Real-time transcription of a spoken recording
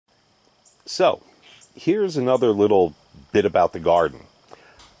So, here's another little bit about the garden.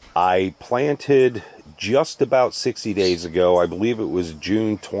 I planted just about 60 days ago, I believe it was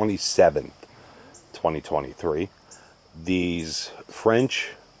June 27th, 2023, these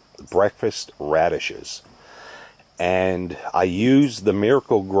French Breakfast Radishes. And I used the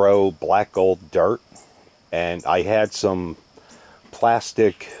Miracle Grow black gold dirt, and I had some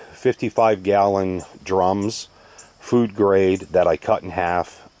plastic 55-gallon drums, food grade, that I cut in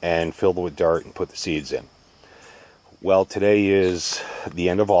half and filled with dirt and put the seeds in. Well, today is the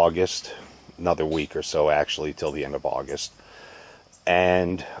end of August, another week or so actually till the end of August,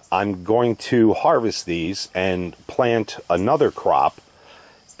 and I'm going to harvest these and plant another crop,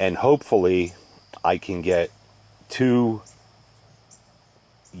 and hopefully I can get 2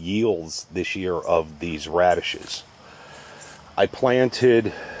 yields this year of these radishes. I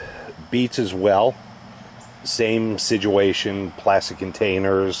planted beets as well. Same situation, plastic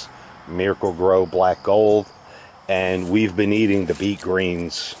containers, Miracle Grow black gold, and we've been eating the beet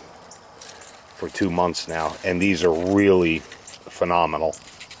greens for 2 months now, and these are really phenomenal.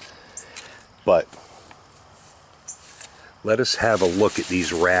 But let us have a look at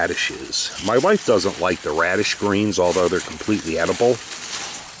these radishes. My wife doesn't like the radish greens, although they're completely edible.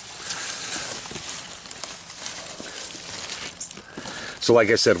 So like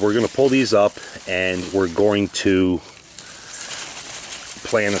I said, we're going to pull these up and we're going to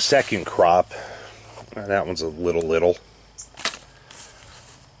plant a second crop. That one's a little.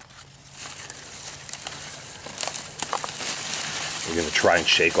 We're going to try and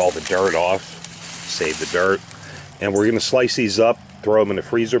shake all the dirt off, save the dirt. And we're going to slice these up, throw them in a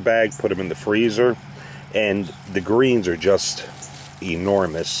freezer bag, put them in the freezer. And the greens are just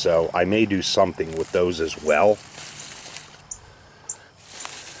enormous, so I may do something with those as well.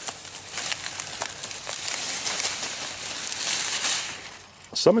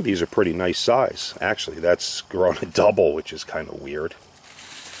 Some of these are pretty nice size. Actually, that's grown a double, which is kind of weird.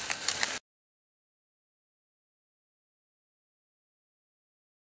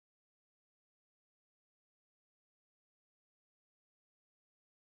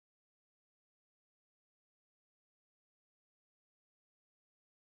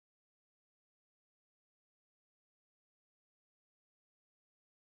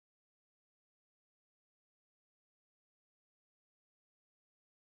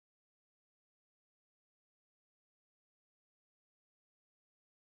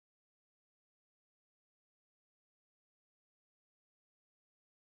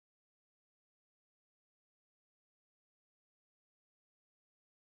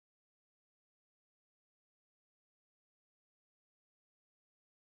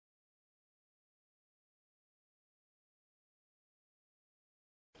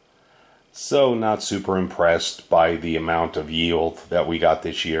 So not super impressed by the amount of yield that we got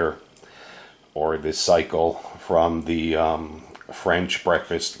this year, or this cycle, from the French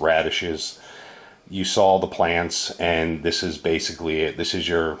breakfast radishes. You saw the plants, and this is basically it. This is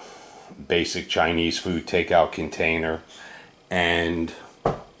your basic Chinese food takeout container, and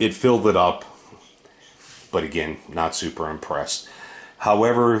it filled it up, but again, not super impressed.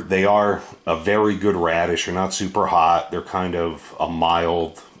 However, they are a very good radish. They're not super hot. They're kind of a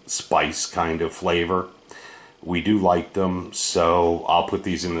mild spice kind of flavor. We do like them, so I'll put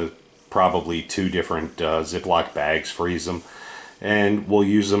these in the probably 2 different Ziploc bags, freeze them, and we'll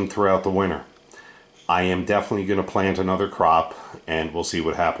use them throughout the winter. I am definitely going to plant another crop, and we'll see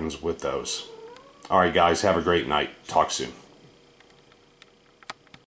what happens with those. Alright guys, have a great night. Talk soon.